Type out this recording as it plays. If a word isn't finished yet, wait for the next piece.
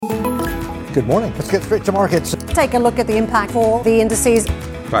Good morning. Let's get straight to markets. Take a look at the impact for the indices.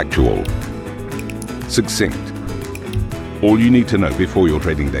 Factual. Succinct. All you need to know before your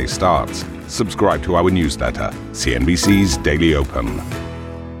trading day starts. Subscribe to our newsletter, CNBC's Daily Open.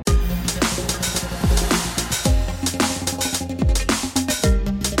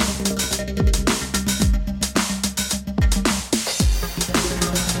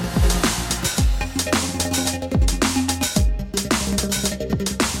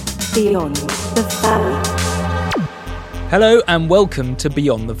 Beyond the Valley. Hello and welcome to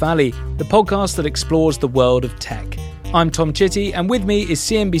Beyond the Valley, the podcast that explores the world of tech. I'm Tom Chitty, and with me is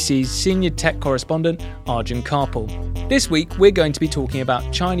CNBC's senior tech correspondent, Arjun Karpal. This week, we're going to be talking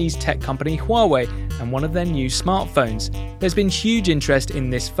about Chinese tech company Huawei and one of their new smartphones. There's been huge interest in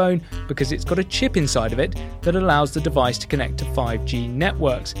this phone because it's got a chip inside of it that allows the device to connect to 5G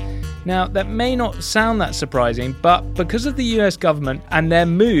networks. Now, that may not sound that surprising, but because of the US government and their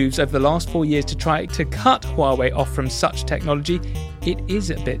moves over the last 4 years to try to cut Huawei off from such technology, it is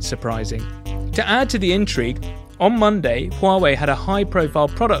a bit surprising. To add to the intrigue, on Monday, Huawei had a high-profile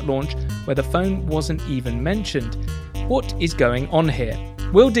product launch where the phone wasn't even mentioned. What is going on here?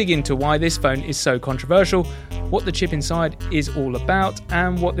 We'll dig into why this phone is so controversial, what the chip inside is all about,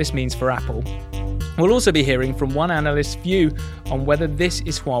 and what this means for Apple. We'll also be hearing from one analyst's view on whether this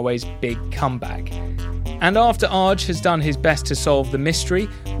is Huawei's big comeback. And after Arj has done his best to solve the mystery,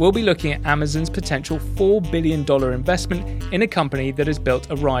 we'll be looking at Amazon's potential $4 billion investment in a company that has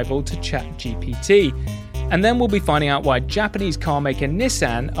built a rival to ChatGPT. And then we'll be finding out why Japanese car maker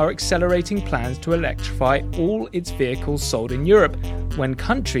Nissan are accelerating plans to electrify all its vehicles sold in Europe, when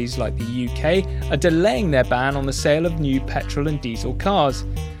countries like the UK are delaying their ban on the sale of new petrol and diesel cars.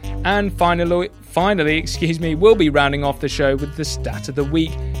 And finally, we'll be rounding off the show with the stat of the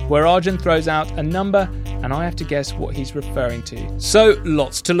week, where Arjun throws out a number and I have to guess what he's referring to. So,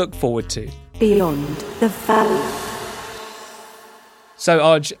 lots to look forward to. Beyond the Valley. So,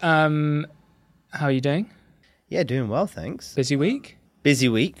 Arj, how are you doing? Yeah, doing well, thanks. Busy week? Busy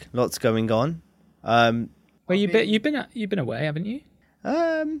week, lots going on. Well, you've been away, haven't you?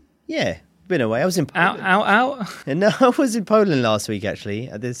 Yeah, been away. I was in Poland. Out. No, I was in Poland last week actually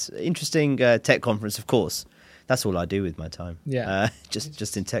at this interesting tech conference. Of course, that's all I do with my time. Yeah,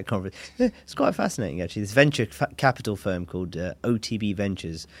 just in tech conference. It's quite fascinating actually. This venture capital firm called OTB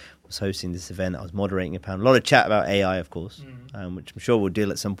Ventures was hosting this event. I was moderating a panel. A lot of chat about AI, of course, which I'm sure we'll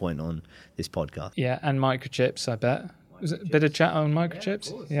deal at some point on this podcast. Yeah, and microchips, I bet. Was it a bit of chat on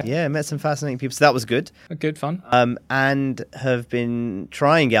microchips? Yeah, met some fascinating people, so that was good. Good fun. And have been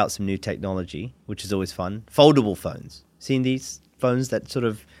trying out some new technology, which is always fun. Foldable phones. Seen these phones that sort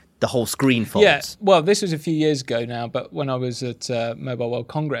of the whole screen folds? Yeah, well, this was a few years ago now, but when I was at Mobile World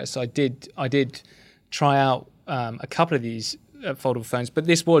Congress, I did try out a couple of these foldable phones, but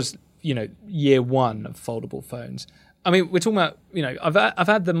this was, year one of foldable phones. I mean, we're talking about, I've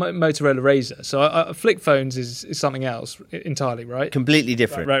had the Motorola Razr, so Flip phones is something else entirely, right? Completely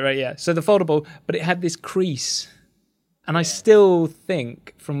different. Right, yeah. So the foldable, but it had this crease. And I still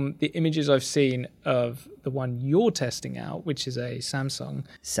think, from the images I've seen of the one you're testing out, which is a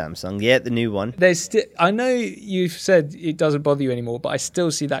Samsung, yeah, the new one. I know you've said it doesn't bother you anymore, but I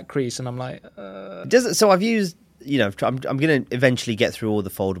still see that crease, and I'm like... So I've used... I'm going to eventually get through all the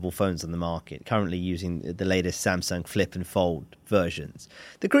foldable phones on the market, currently using the latest Samsung Flip and Fold versions.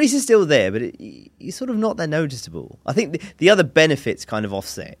 The crease is still there, but it's sort of not that noticeable. I think the other benefits kind of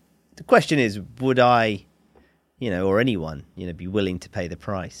offset. The question is, would I, or anyone, be willing to pay the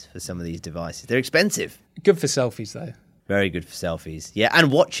price for some of these devices? They're expensive. Good for selfies, though. Very good for selfies. Yeah,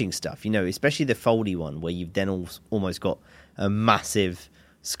 and watching stuff, especially the foldy one, where you've then almost got a massive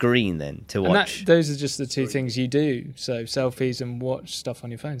screen then to watch. Those are just the two things you do. So selfies and watch stuff on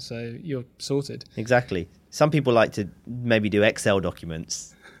your phone. So you're sorted. Exactly. Some people like to maybe do Excel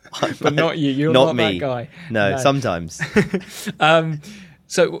documents. But not you. You're not me. That guy. No, sometimes.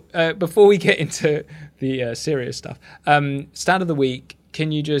 So before we get into the serious stuff, stat of the week,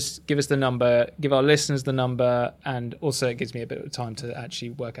 can you just give us the number, give our listeners the number, and also it gives me a bit of time to actually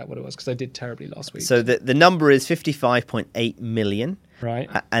work out what it was, because I did terribly last week. So the number is 55.8 million. Right.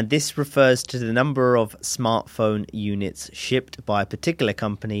 And this refers to the number of smartphone units shipped by a particular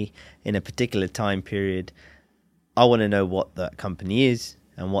company in a particular time period. I want to know what that company is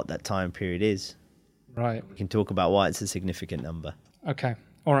and what that time period is. Right. We can talk about why it's a significant number. Okay.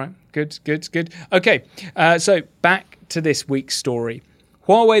 All right. Good. Okay. So back to this week's story.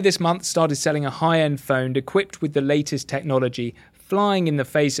 Huawei this month started selling a high-end phone equipped with the latest technology, flying in the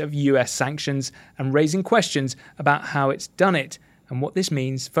face of US sanctions and raising questions about how it's done it and what this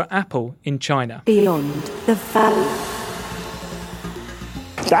means for Apple in China. Beyond the Valley.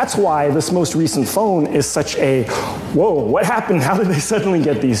 That's why this most recent phone is such a, whoa, what happened? How did they suddenly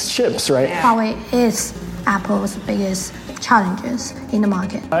get these chips, right? Huawei is Apple's biggest challenges in the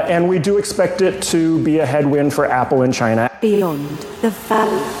market. And we do expect it to be a headwind for Apple in China. Beyond the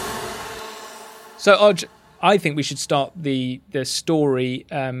Valley. So, Oj, I think we should start the story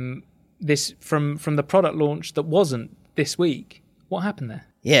this from the product launch that wasn't this week. What happened there?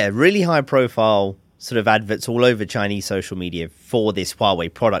 Yeah, really high profile sort of adverts all over Chinese social media for this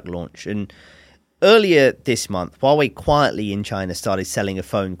Huawei product launch. And earlier this month, Huawei quietly in China started selling a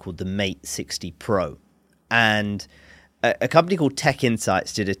phone called the Mate 60 Pro. And a company called Tech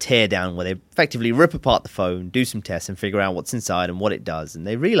Insights did a teardown where they effectively rip apart the phone, do some tests and figure out what's inside and what it does. And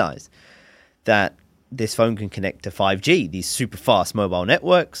they realized that this phone can connect to 5G, these super fast mobile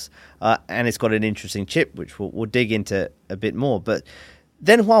networks, and it's got an interesting chip, which we'll dig into a bit more. But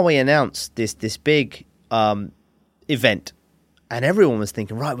then Huawei announced this big event, and everyone was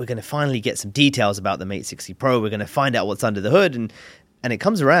thinking, right, we're going to finally get some details about the Mate 60 Pro. We're going to find out what's under the hood. And it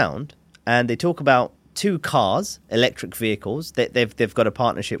comes around, and they talk about 2 cars, electric vehicles. They've got a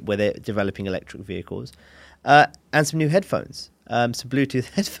partnership where they're developing electric vehicles, and some new headphones, some Bluetooth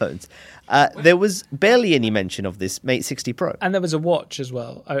headphones. There was barely any mention of this Mate 60 Pro. And there was a watch as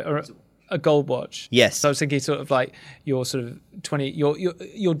well, a gold watch. Yes. So I was thinking sort of like your sort of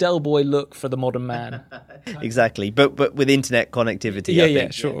your Del Boy look for the modern man. Exactly, but with internet connectivity. Yeah, I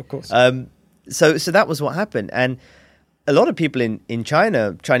think. sure, of course. So that was what happened, and a lot of people in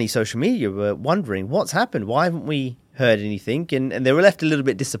China, Chinese social media, were wondering what's happened. Why haven't we heard anything? And they were left a little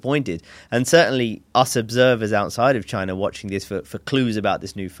bit disappointed. And certainly us observers outside of China watching this for clues about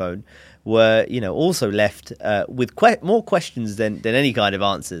this new phone were, also left with more questions than any kind of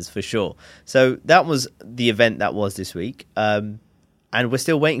answers, for sure. So that was the event that was this week. And we're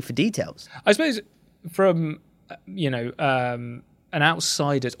still waiting for details. I suppose from, an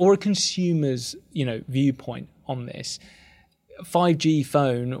outsider's or a consumer's, viewpoint on this, 5G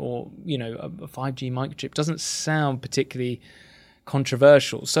phone or, a 5G microchip doesn't sound particularly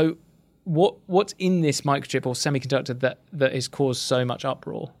controversial. So what's in this microchip or semiconductor that has caused so much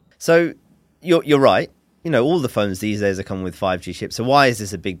uproar? So you're right. All the phones these days are coming with 5G chips. So why is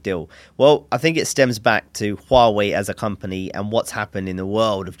this a big deal? Well, I think it stems back to Huawei as a company and what's happened in the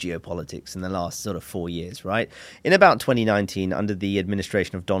world of geopolitics in the last sort of 4 years, right? In about 2019, under the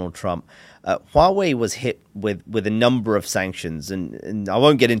administration of Donald Trump, Huawei was hit with a number of sanctions. And I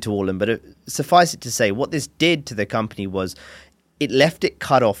won't get into all of them, but suffice it to say, what this did to the company was it left it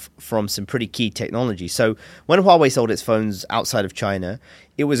cut off from some pretty key technology. So when Huawei sold its phones outside of China,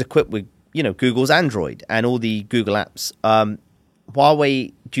 it was equipped with Google's Android and all the Google apps.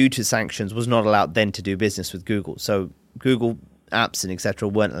 Huawei, due to sanctions, was not allowed then to do business with Google. So Google apps and etc.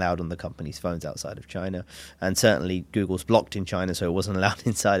 weren't allowed on the company's phones outside of China. And certainly Google's blocked in China, so it wasn't allowed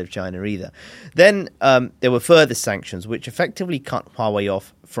inside of China either. Then there were further sanctions, which effectively cut Huawei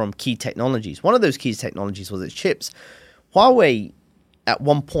off from key technologies. One of those key technologies was its chips. Huawei, at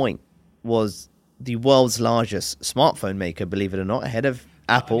one point, was the world's largest smartphone maker, believe it or not, ahead of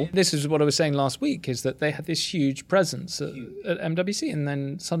Apple. This is what I was saying last week, is that they had this huge presence at MWC and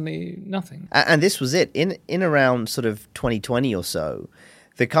then suddenly nothing. And this was it. In around sort of 2020 or so,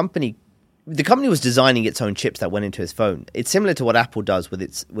 the company was designing its own chips that went into its phone. It's similar to what Apple does with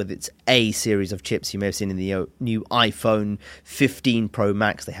its A series of chips. You may have seen in the new iPhone 15 Pro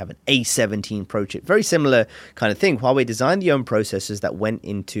Max, they have an A17 Pro chip. Very similar kind of thing. Huawei designed the own processors that went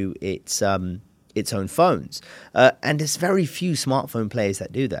into its own phones. And there's very few smartphone players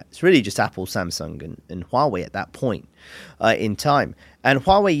that do that. It's really just Apple, Samsung, and Huawei at that point in time. And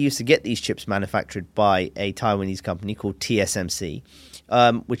Huawei used to get these chips manufactured by a Taiwanese company called TSMC,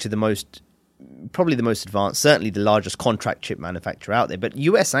 which are probably the most advanced, certainly the largest contract chip manufacturer out there. But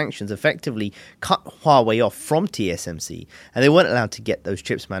US sanctions effectively cut Huawei off from TSMC, and they weren't allowed to get those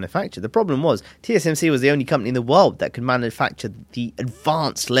chips manufactured. The problem was TSMC was the only company in the world that could manufacture the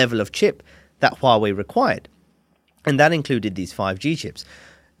advanced level of chip that Huawei required. And that included these 5G chips.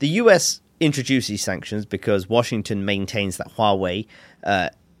 The US introduced these sanctions because Washington maintains that Huawei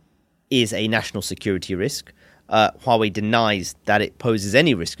is a national security risk. Huawei denies that it poses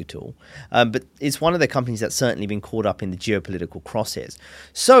any risk at all. But it's one of the companies that's certainly been caught up in the geopolitical crosshairs.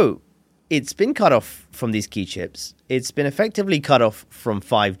 So it's been cut off from these key chips. It's been effectively cut off from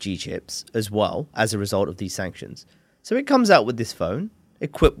 5G chips as well as a result of these sanctions. So it comes out with this phone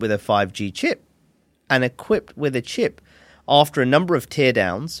equipped with a 5G chip and equipped with a chip after a number of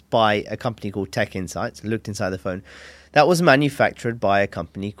teardowns by a company called Tech Insights, looked inside the phone, that was manufactured by a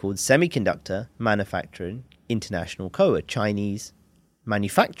company called Semiconductor Manufacturing International Co., a Chinese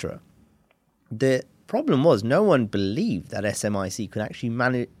manufacturer. The problem was no one believed that SMIC could actually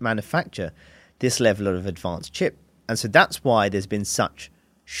manufacture this level of advanced chip. And so that's why there's been such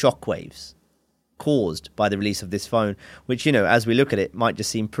shockwaves caused by the release of this phone, which, as we look at it, might just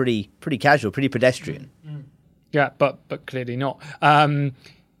seem pretty casual, pretty pedestrian. Mm-hmm. Yeah, but clearly not.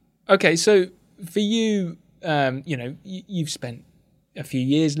 Okay, so for you, you've spent a few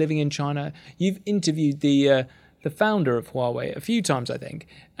years living in China. You've interviewed the founder of Huawei a few times, I think.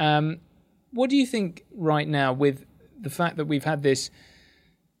 What do you think right now with the fact that we've had this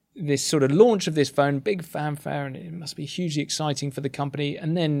sort of launch of this phone, big fanfare, and it must be hugely exciting for the company,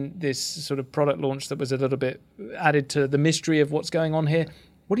 and then this sort of product launch that was a little bit added to the mystery of what's going on here?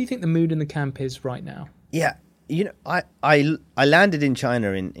 What do you think the mood in the camp is right now? Yeah. I landed in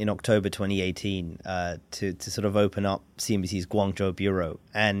China in October 2018 to sort of open up CNBC's Guangzhou bureau.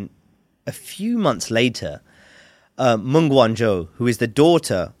 And a few months later, Meng Wanzhou, who is the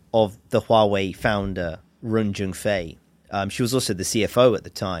daughter of the Huawei founder, Ren Zhengfei, she was also the CFO at the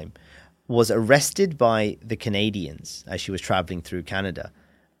time, was arrested by the Canadians as she was traveling through Canada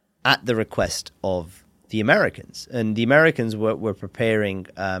at the request of the Americans. And the Americans were preparing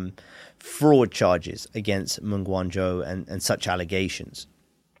fraud charges against Meng Wanzhou and such allegations.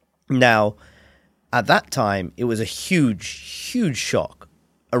 Now, at that time, it was a huge shock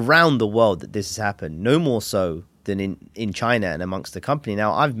around the world that this has happened, no more so than in China and amongst the company.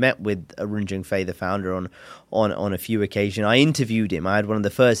 Now, I've met with Ren Zhengfei, the founder, on a few occasions. I interviewed him. I had one of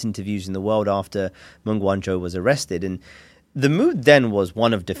the first interviews in the world after Meng Wanzhou was arrested, and the mood then was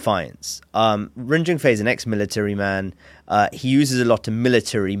one of defiance. Ren Zhengfei is an ex-military man. He uses a lot of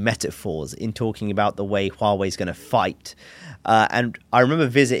military metaphors in talking about the way Huawei is going to fight. And I remember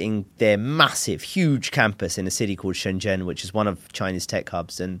visiting their massive, huge campus in a city called Shenzhen, which is one of China's tech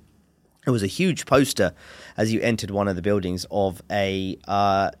hubs. And there was a huge poster as you entered one of the buildings of a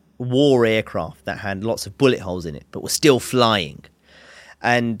war aircraft that had lots of bullet holes in it, but was still flying.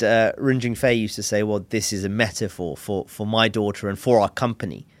 And Ren Zhengfei used to say, well, this is a metaphor for my daughter and for our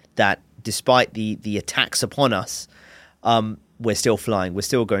company, that despite the attacks upon us, we're still flying, we're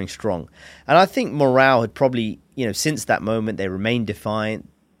still going strong. And I think morale had probably, since that moment, they remained defiant.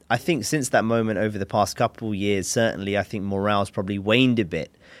 I think since that moment, over the past couple of years, certainly, I think morale's probably waned a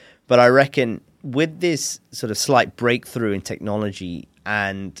bit. But I reckon with this sort of slight breakthrough in technology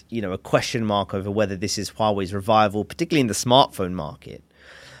and, a question mark over whether this is Huawei's revival, particularly in the smartphone market,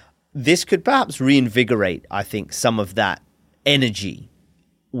 this could perhaps reinvigorate, I think, some of that energy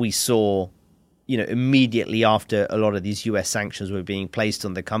we saw, immediately after a lot of these US sanctions were being placed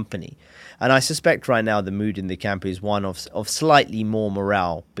on the company. And I suspect right now the mood in the camp is one of slightly more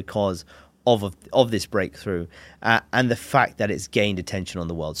morale because of this breakthrough and the fact that it's gained attention on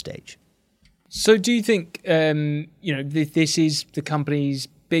the world stage. So do you think, this is the company's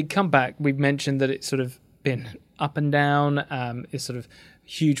big comeback? We've mentioned that it's sort of been up and down, it's sort of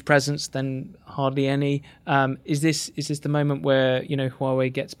huge presence, then hardly any. Is this the moment where,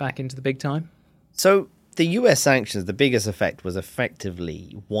 Huawei gets back into the big time? So the US sanctions, the biggest effect was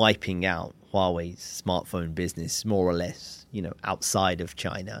effectively wiping out Huawei's smartphone business, more or less, outside of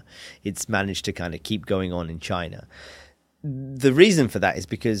China. It's managed to kind of keep going on in China. The reason for that is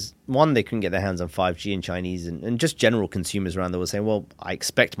because, one, they couldn't get their hands on 5G in Chinese, and just general consumers around the world saying, well, I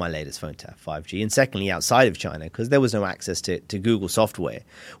expect my latest phone to have 5G. And secondly, outside of China, because there was no access to Google software,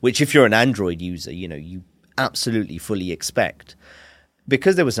 which if you're an Android user, you absolutely fully expect.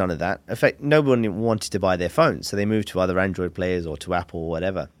 Because there was none of that, in fact, no one wanted to buy their phones, so they moved to other Android players or to Apple or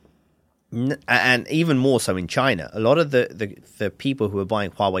whatever. And even more so in China, a lot of the people who were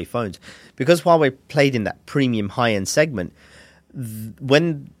buying Huawei phones, because Huawei played in that premium high-end segment,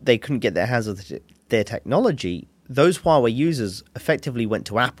 when they couldn't get their hands on their technology, those Huawei users effectively went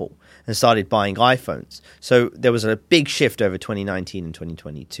to Apple and started buying iPhones. So there was a big shift over 2019 and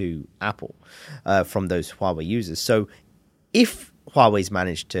 2022 Apple from those Huawei users. So if Huawei's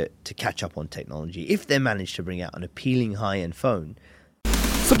managed to catch up on technology, if they managed to bring out an appealing high-end phone,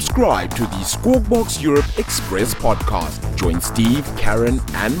 subscribe to the Squawkbox Europe Express podcast. Join Steve, Karen,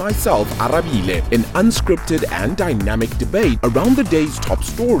 and myself, Arabile, in unscripted and dynamic debate around the day's top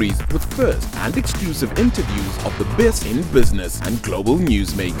stories with first and exclusive interviews of the best in business and global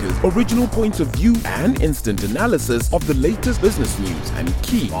newsmakers, original points of view, and instant analysis of the latest business news and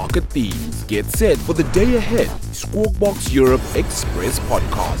key market themes. Get set for the day ahead. Squawkbox Europe Express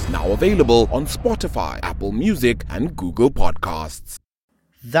podcast, now available on Spotify, Apple Music, and Google Podcasts.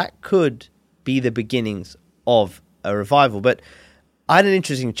 That could be the beginnings of a revival. But I had an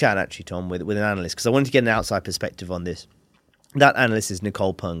interesting chat, actually, Tom, with an analyst, because I wanted to get an outside perspective on this. That analyst is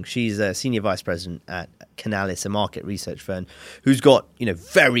Nicole Pung. She's a senior vice president at Canalys, a market research firm, who's got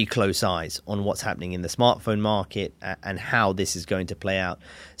very close eyes on what's happening in the smartphone market and how this is going to play out.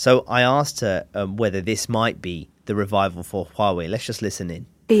 So I asked her whether this might be the revival for Huawei. Let's just listen in.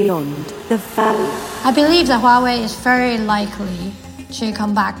 Beyond the Valley. I believe that Huawei is very likely to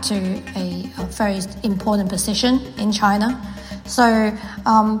come back to a very important position in China. So,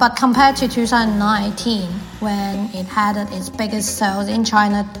 but compared to 2019, when it had its biggest sales in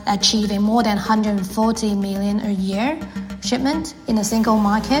China, achieving more than 140 million a year shipment in a single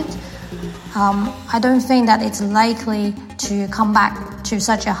market, I don't think that it's likely to come back to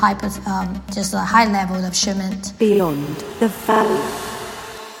such a just a high level of shipment. Beyond the Valley.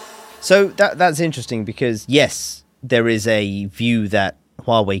 So that's interesting because, yes, there is a view that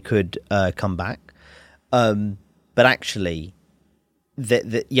Huawei could come back, but actually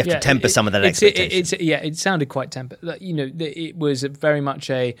you have to temper some of that expectation. It sounded quite tempered. It was very much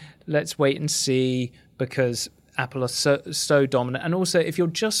a let's wait and see because Apple are so dominant, and also if you're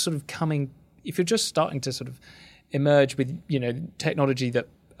just starting to sort of emerge with technology that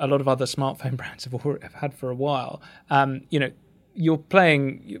a lot of other smartphone brands have had for a while, you're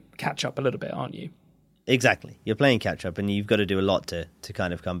playing catch up a little bit, aren't you? Exactly. You're playing catch up and you've got to do a lot to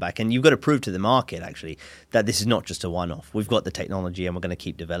kind of come back. And you've got to prove to the market, actually, that this is not just a one-off. We've got the technology and we're going to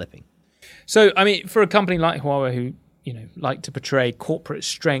keep developing. So, I mean, for a company like Huawei who, like to portray corporate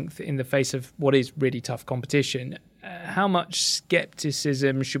strength in the face of what is really tough competition, how much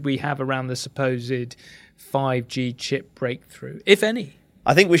skepticism should we have around the supposed 5G chip breakthrough, if any?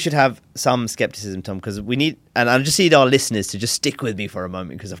 I think we should have some skepticism, Tom, because we need, and I just need our listeners to just stick with me for a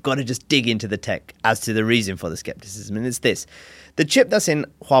moment because I've got to just dig into the tech as to the reason for the skepticism. And it's this. The chip that's in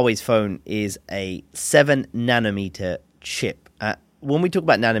Huawei's phone is a 7-nanometer chip. When we talk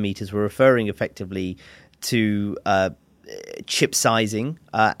about nanometers, we're referring effectively to chip sizing.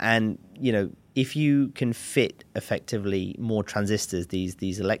 And, if you can fit effectively more transistors,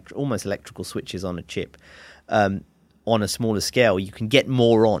 these almost electrical switches on a chip, on a smaller scale, you can get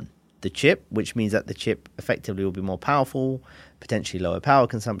more on the chip, which means that the chip effectively will be more powerful, potentially lower power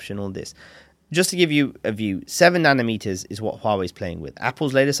consumption, all this. Just to give you a view, 7 nanometers is what Huawei's playing with.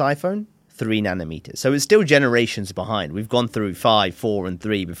 Apple's latest iPhone, 3 nanometers. So it's still generations behind. We've gone through 5, 4, and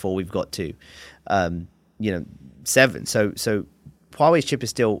 3 before we've got to, 7. So Huawei's chip is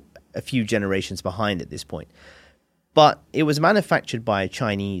still a few generations behind at this point. But it was manufactured by a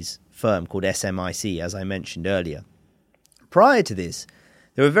Chinese firm called SMIC, as I mentioned earlier. Prior to this,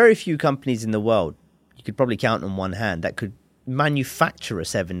 there were very few companies in the world, you could probably count on one hand, that could manufacture a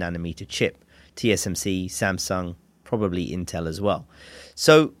 7-nanometer chip. TSMC, Samsung, probably Intel as well.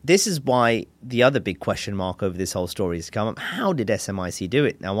 So this is why the other big question mark over this whole story has come up. How did SMIC do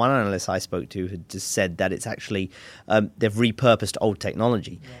it? Now, one analyst I spoke to had just said that it's actually, they've repurposed old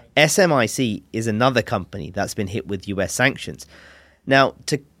technology. Right. SMIC is another company that's been hit with US sanctions. Now,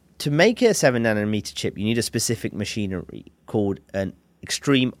 to make a 7-nanometer chip, you need a specific machinery called an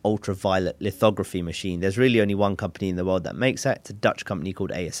extreme ultraviolet lithography machine. There's really only one company in the world that makes that. It's a Dutch company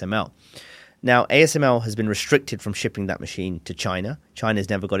called ASML. Now, ASML has been restricted from shipping that machine to China. China's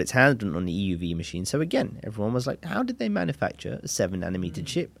never got its hands on the EUV machine. So again, everyone was like, how did they manufacture a 7-nanometer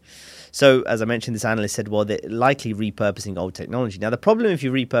chip? So, as I mentioned, this analyst said, well, they're likely repurposing old technology. Now, the problem if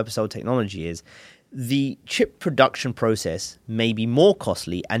you repurpose old technology is the chip production process may be more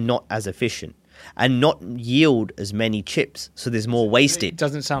costly and not as efficient and not yield as many chips. So there's more wasted. It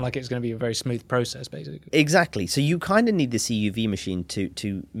doesn't sound like it's going to be a very smooth process, basically. Exactly. So you kind of need this EUV machine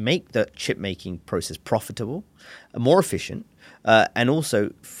to make the chip making process profitable, more efficient, and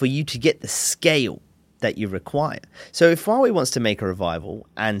also for you to get the scale that you require. So if Huawei wants to make a revival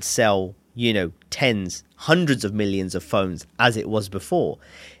and sell, tens, hundreds of millions of phones as it was before,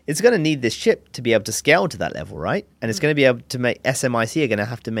 it's going to need this chip to be able to scale to that level, right? And it's going to be able to make SMIC are going to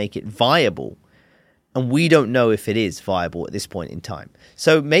have to make it viable. And we don't know if it is viable at this point in time.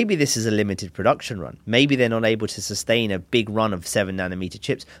 So maybe this is a limited production run. Maybe they're not able to sustain a big run of 7-nanometer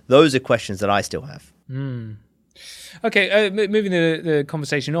chips. Those are questions that I still have. Okay, moving the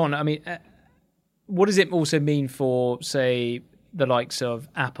conversation on. I mean, what does it also mean for, say, the likes of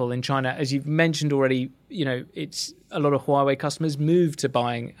Apple in China? As you've mentioned already, it's a lot of Huawei customers moved to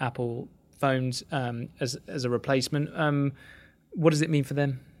buying Apple phones as a replacement. What does it mean for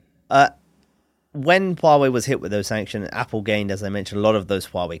them? When Huawei was hit with those sanctions, Apple gained, as I mentioned, a lot of those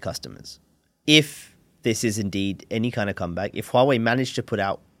Huawei customers. If this is indeed any kind of comeback, if Huawei managed to put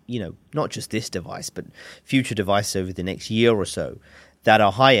out, not just this device, but future devices over the next year or so that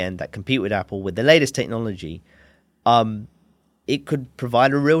are high-end, that compete with Apple with the latest technology, it could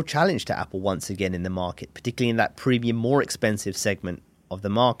provide a real challenge to Apple once again in the market, particularly in that premium, more expensive segment of the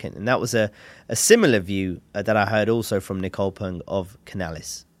market. And that was a similar view that I heard also from Nicole Peng of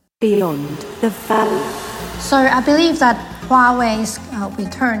Canalys. Beyond the Valley. So I believe that Huawei's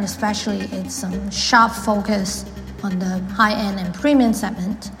return, especially its sharp focus on the high-end and premium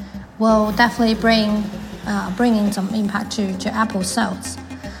segment, will definitely bring in some impact to Apple sales.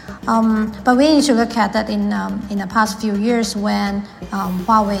 But we need to look at that in the past few years when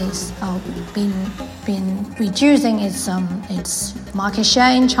Huawei's been reducing its market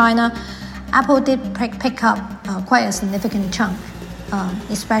share in China. Apple did pick up quite a significant chunk,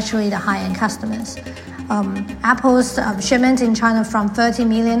 especially the high-end customers. Apple's shipment in China from 30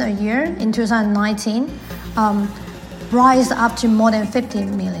 million a year in 2019 rise up to more than 50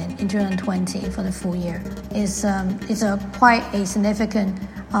 million in 2020 for the full year. It's quite a significant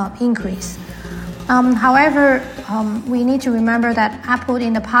increase. However, we need to remember that Apple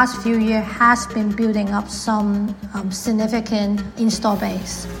in the past few years has been building up some significant install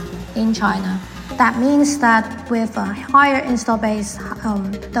base in China. That means that with a higher install base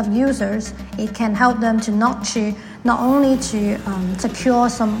of users, it can help them to not only to secure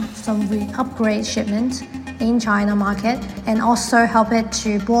some upgrade shipments in China market, and also help it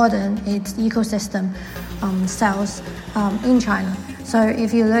to broaden its ecosystem sales in China. So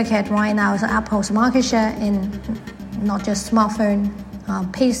if you look at right now, so Apple's market share in not just smartphone,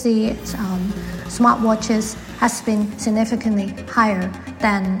 PC, smartwatches has been significantly higher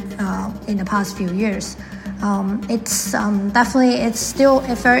than in the past few years. It's still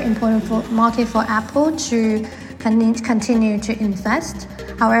a very important market for Apple to continue to invest.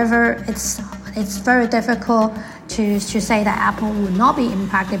 However, it's very difficult to say that Apple will not be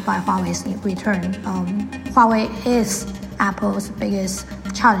impacted by Huawei's return. Huawei is Apple's biggest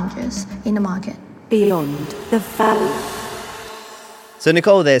challenges in the market. Beyond the Valley. So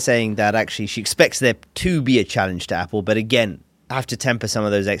Nicole there saying that actually she expects there to be a challenge to Apple, but again, have to temper some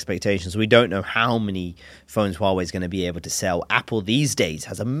of those expectations. We don't know how many phones Huawei is going to be able to sell. Apple these days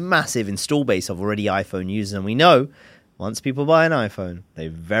has a massive install base of already iPhone users, and we know once people buy an iPhone,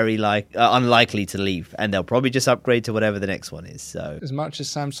 they're very unlikely to leave, and they'll probably just upgrade to whatever the next one is. So, as much as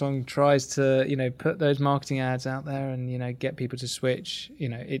Samsung tries to, put those marketing ads out there and get people to switch,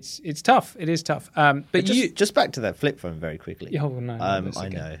 it's tough. It is tough. But just back to that flip phone very quickly. Oh no, I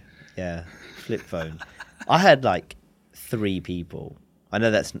know. Yeah, flip phone. I had 3 people. I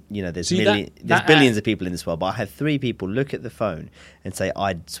know that's there's billions of people in this world, but I had 3 people look at the phone and say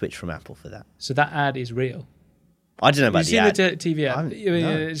I'd switch from Apple for that. So that ad is real. I don't know about the ad. You've seen the TV ad.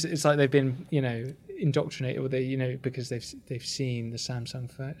 No. It's like they've been, indoctrinated, or they, because they've seen the Samsung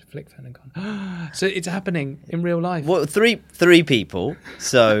flip phone and gone. So it's happening in real life. Well, three people.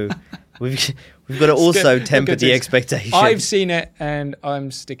 So we've got to also temper the expectation. I've seen it, and I'm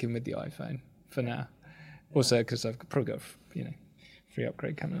sticking with the iPhone for now. Also, because I've probably got free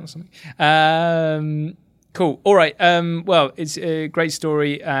upgrade coming or something. Cool. All right. Well, it's a great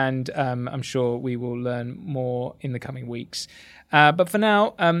story, and I'm sure we will learn more in the coming weeks. But for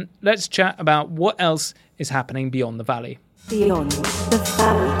now, let's chat about what else is happening beyond the valley. Beyond the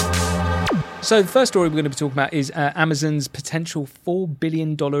Valley. So the first story we're going to be talking about is Amazon's potential $4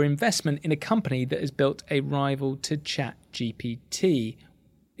 billion investment in a company that has built a rival to ChatGPT.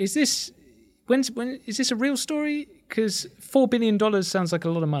 Is this is this a real story? Because $4 billion sounds like a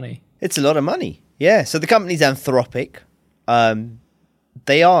lot of money. It's a lot of money. Yeah, so the company's Anthropic.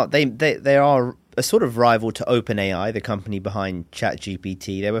 They are a sort of rival to OpenAI, the company behind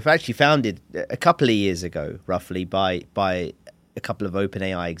ChatGPT. They were actually founded a couple of years ago, roughly, by a couple of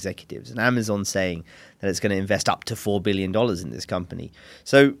OpenAI executives. And Amazon saying that it's going to invest up to $4 billion in this company.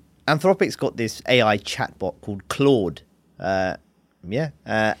 So Anthropic's got this AI chatbot called Claude. And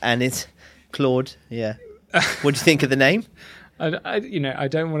it's Claude, yeah. What do you think of the name? I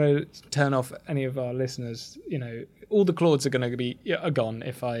don't want to turn off any of our listeners. All the Claudes are going to be gone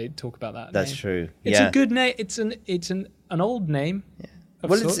if I talk about that. That's name. true. It's a good name. It's an old name. Yeah.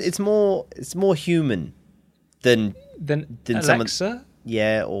 Well, it's more human than Alexa.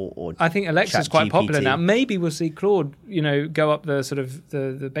 Or I think Alexa's quite GPT. popular now. Maybe we'll see Claude, go up the sort of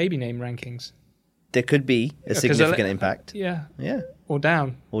the baby name rankings. There could be a significant impact. Yeah. Yeah. Or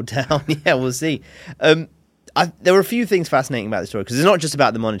down. Yeah, we'll see. There were a few things fascinating about the story, because it's not just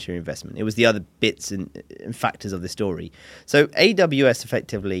about the monetary investment. It was the other bits and factors of the story. So AWS,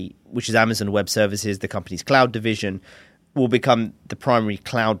 effectively, which is Amazon Web Services, the company's cloud division, will become the primary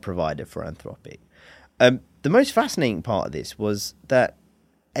cloud provider for Anthropic. The most fascinating part of this was that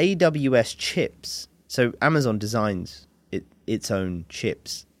AWS chips, so Amazon designs its own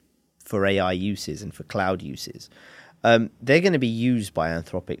chips for AI uses and for cloud uses. they're going to be used by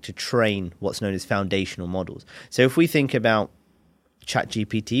Anthropic to train what's known as foundational models. So if we think about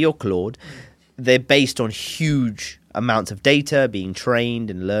ChatGPT or Claude, they're based on huge amounts of data being trained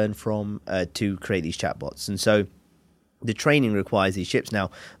and learned from to create these chatbots. And so the training requires these chips. Now,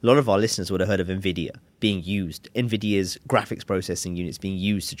 a lot of our listeners would have heard of NVIDIA being used, NVIDIA's graphics processing units being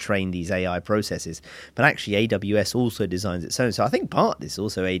used to train these AI processes. But actually, AWS also designs its own. So I think part of this is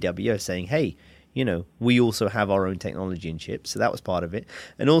also AWS saying, hey, we also have our own technology and chips. So that was part of it.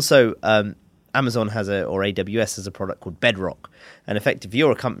 And also, Amazon or AWS has a product called Bedrock. And effectively, if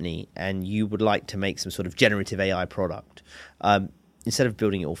you're a company and you would like to make some sort of generative AI product, instead of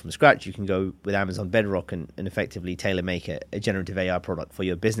building it all from scratch, you can go with Amazon Bedrock and effectively tailor make a generative AI product for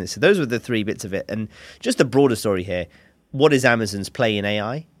your business. So those were the 3 bits of it. And just a broader story here. What is Amazon's play in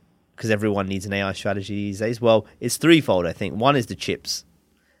AI? Because everyone needs an AI strategy these days. Well, it's threefold, I think. One is the chips.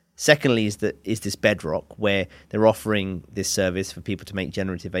 Secondly is this Bedrock, where they're offering this service for people to make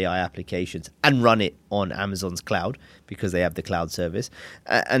generative AI applications and run it on Amazon's cloud because they have the cloud service.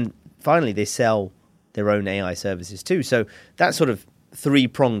 And finally, they sell their own AI services too. So that sort of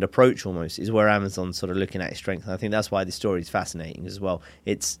 3-pronged approach almost is where Amazon's sort of looking at its strength. And I think that's why this story is fascinating as well.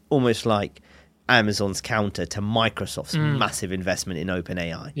 It's almost like Amazon's counter to Microsoft's massive investment in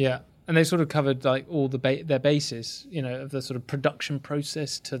OpenAI. Yeah. And they sort of covered like all their bases, of the sort of production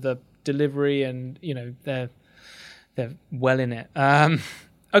process to the delivery, and they're well in it.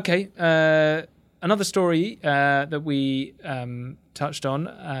 Okay, another story that we touched on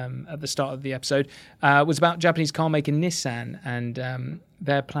at the start of the episode was about Japanese car maker Nissan and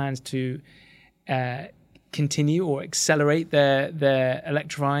their plans to continue or accelerate their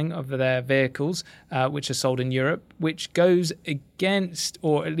electrifying of their vehicles, which are sold in Europe, which goes against,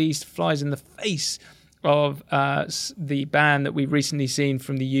 or at least flies in the face of the ban that we've recently seen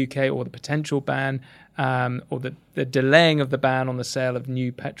from the UK, or the potential ban, or the delaying of the ban on the sale of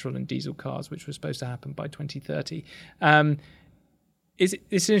new petrol and diesel cars, which was supposed to happen by 2030. It's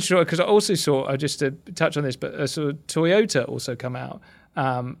interesting because I also saw, just to touch on this, but I saw Toyota also come out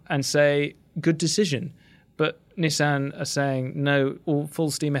and say, good decision. But Nissan are saying, no, all full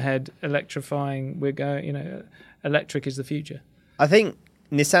steam ahead, electrifying. We're going, electric is the future. I think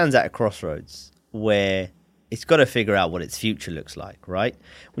Nissan's at a crossroads where it's got to figure out what its future looks like, right?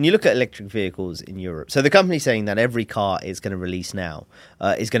 When you look at electric vehicles in Europe, so the company's saying that every car is going to release now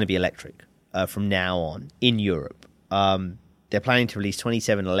is going to be electric from now on in Europe. They're planning to release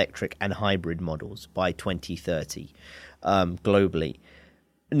 27 electric and hybrid models by 2030 globally.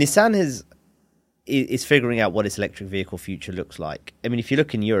 Nissan is figuring out what its electric vehicle future looks like. I mean, if you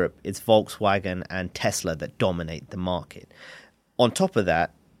look in Europe, it's Volkswagen and Tesla that dominate the market. On top of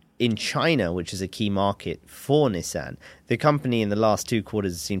that, in China, which is a key market for Nissan, the company in the last 2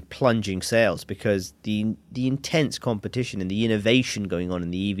 quarters has seen plunging sales because the intense competition and the innovation going on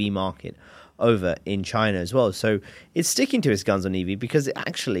in the EV market over in China as well. So it's sticking to its guns on EV because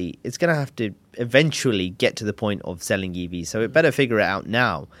it's going to have to eventually get to the point of selling EVs. So it better figure it out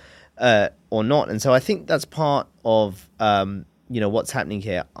now. Or not. And so I think that's part of what's happening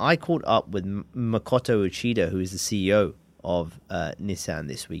here. I caught up with Makoto Uchida, who is the CEO of Nissan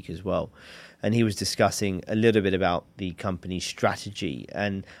this week as well. And he was discussing a little bit about the company's strategy.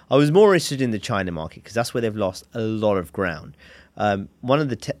 And I was more interested in the China market because that's where they've lost a lot of ground. One of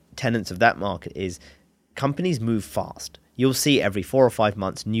the tenets of that market is companies move fast. You'll see every 4 or 5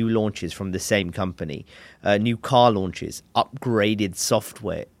 months new launches from the same company, new car launches, upgraded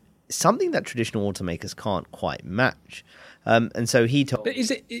software, something that traditional automakers can't quite match. And so he told... But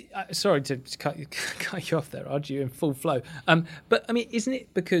is it sorry to cut you off there, Arj, you in full flow. But I mean, isn't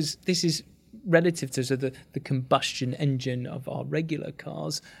it because this is relative to sort of the combustion engine of our regular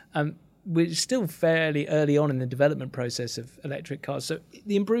cars? We're still fairly early on in the development process of electric cars. So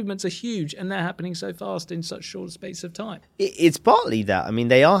the improvements are huge and they're happening so fast in such short space of time. It's partly that. I mean,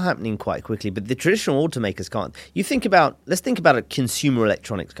 they are happening quite quickly, but the traditional automakers can't. Let's think about a consumer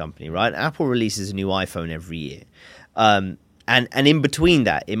electronics company, right? Apple releases a new iPhone every year. And in between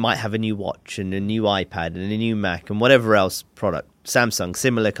that, it might have a new watch and a new iPad and a new Mac and whatever else product. Samsung,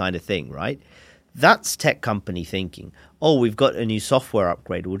 similar kind of thing, right? That's tech company thinking. Oh, we've got a new software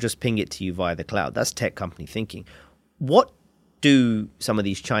upgrade. We'll just ping it to you via the cloud. That's tech company thinking. What do some of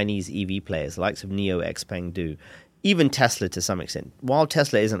these Chinese EV players, likes of NIO, XPeng, do? Even Tesla to some extent. While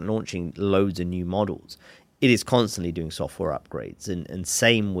Tesla isn't launching loads of new models, it is constantly doing software upgrades. And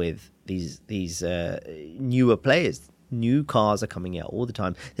same with these newer players. New cars are coming out all the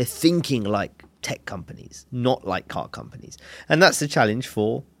time. They're thinking like tech companies, not like car companies. And that's the challenge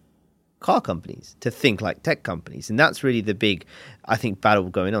for car companies, to think like tech companies. And that's really the big, I think, battle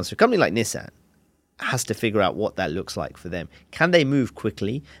going on. So a company like Nissan has to figure out what that looks like for them. Can they move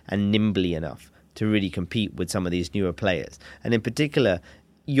quickly and nimbly enough to really compete with some of these newer players? And in particular,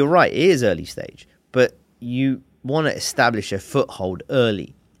 you're right, it is early stage, but you want to establish a foothold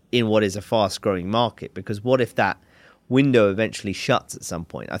early in what is a fast-growing market, because what if that window eventually shuts at some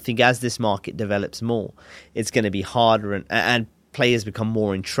point? I think as this market develops more, it's going to be harder and players become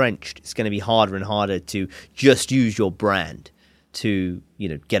more entrenched. It's going to be harder and harder to just use your brand to,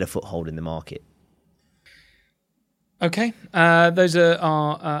 get a foothold in the market. Okay, those are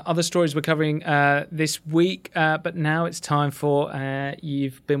our other stories we're covering this week, but now it's time for,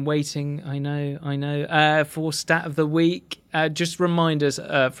 you've been waiting, I know, for Stat of the Week. Just remind us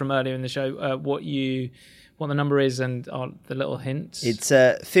from earlier in the show what the number is and the little hints. It's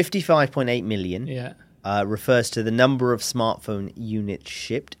 55.8 million. Yeah. Refers to the number of smartphone units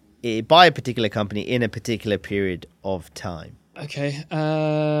shipped by a particular company in a particular period of time. Okay,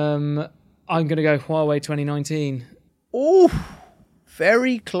 I'm going to go Huawei 2019. Oh,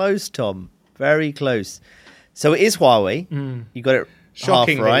 very close, Tom. Very close. So it is Huawei. You got it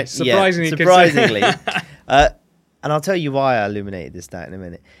shockingly, half right. surprisingly. Yeah, surprisingly. And I'll tell you why I illuminated this stat in a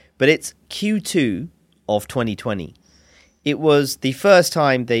minute. But it's Q2 of 2020. It was the first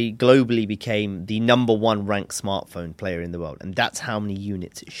time they globally became the number one ranked smartphone player in the world. And that's how many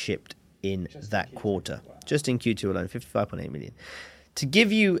units it shipped in that quarter. Just in Q2 alone, 55.8 million. To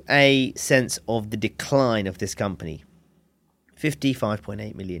give you a sense of the decline of this company,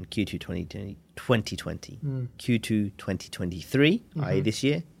 55.8 million Q2 2020, Q2 2023, i.e. this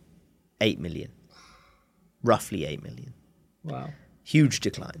year, 8 million. Roughly 8 million. Wow. Huge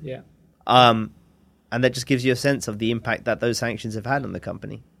decline. Yeah. And that just gives you a sense of the impact that those sanctions have had on the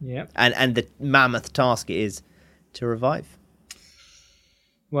company. Yeah. And the mammoth task it is to revive.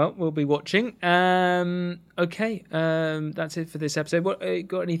 Well, we'll be watching. Okay, that's it for this episode. What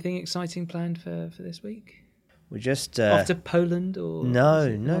got anything exciting planned for this week? We're just off to Poland or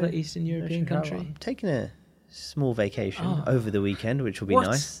another Eastern European country. I'm taking a small vacation over the weekend, which will be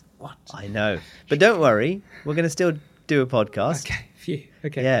nice. What? I know, but don't worry, we're going to still do a podcast. Okay, phew.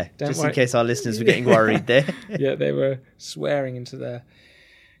 Okay, yeah, just in case our listeners were getting worried there. Yeah, they were swearing into their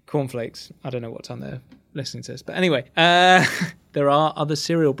cornflakes. I don't know what time they're listening to this, but anyway, there are other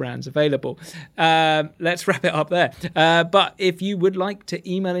cereal brands available. Let's wrap it up there. But if you would like to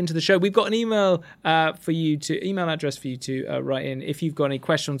email into the show, we've got an email address for you to write in if you've got any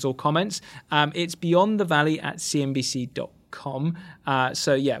questions or comments. It's beyondthevalley@cnbc.com.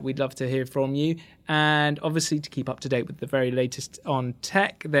 So yeah, we'd love to hear from you. And obviously to keep up to date with the very latest on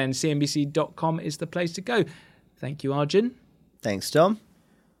tech, then cnbc.com is the place to go. Thank you, Arjun. Thanks, Tom.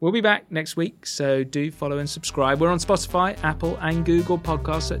 We'll be back next week, so do follow and subscribe. We're on Spotify, Apple and Google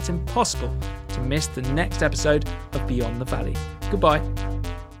Podcasts, so it's impossible to miss the next episode of Beyond the Valley. Goodbye.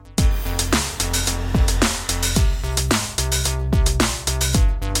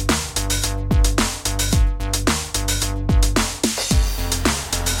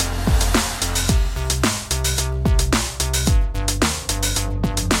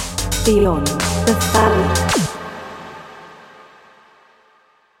 Beyond the Valley.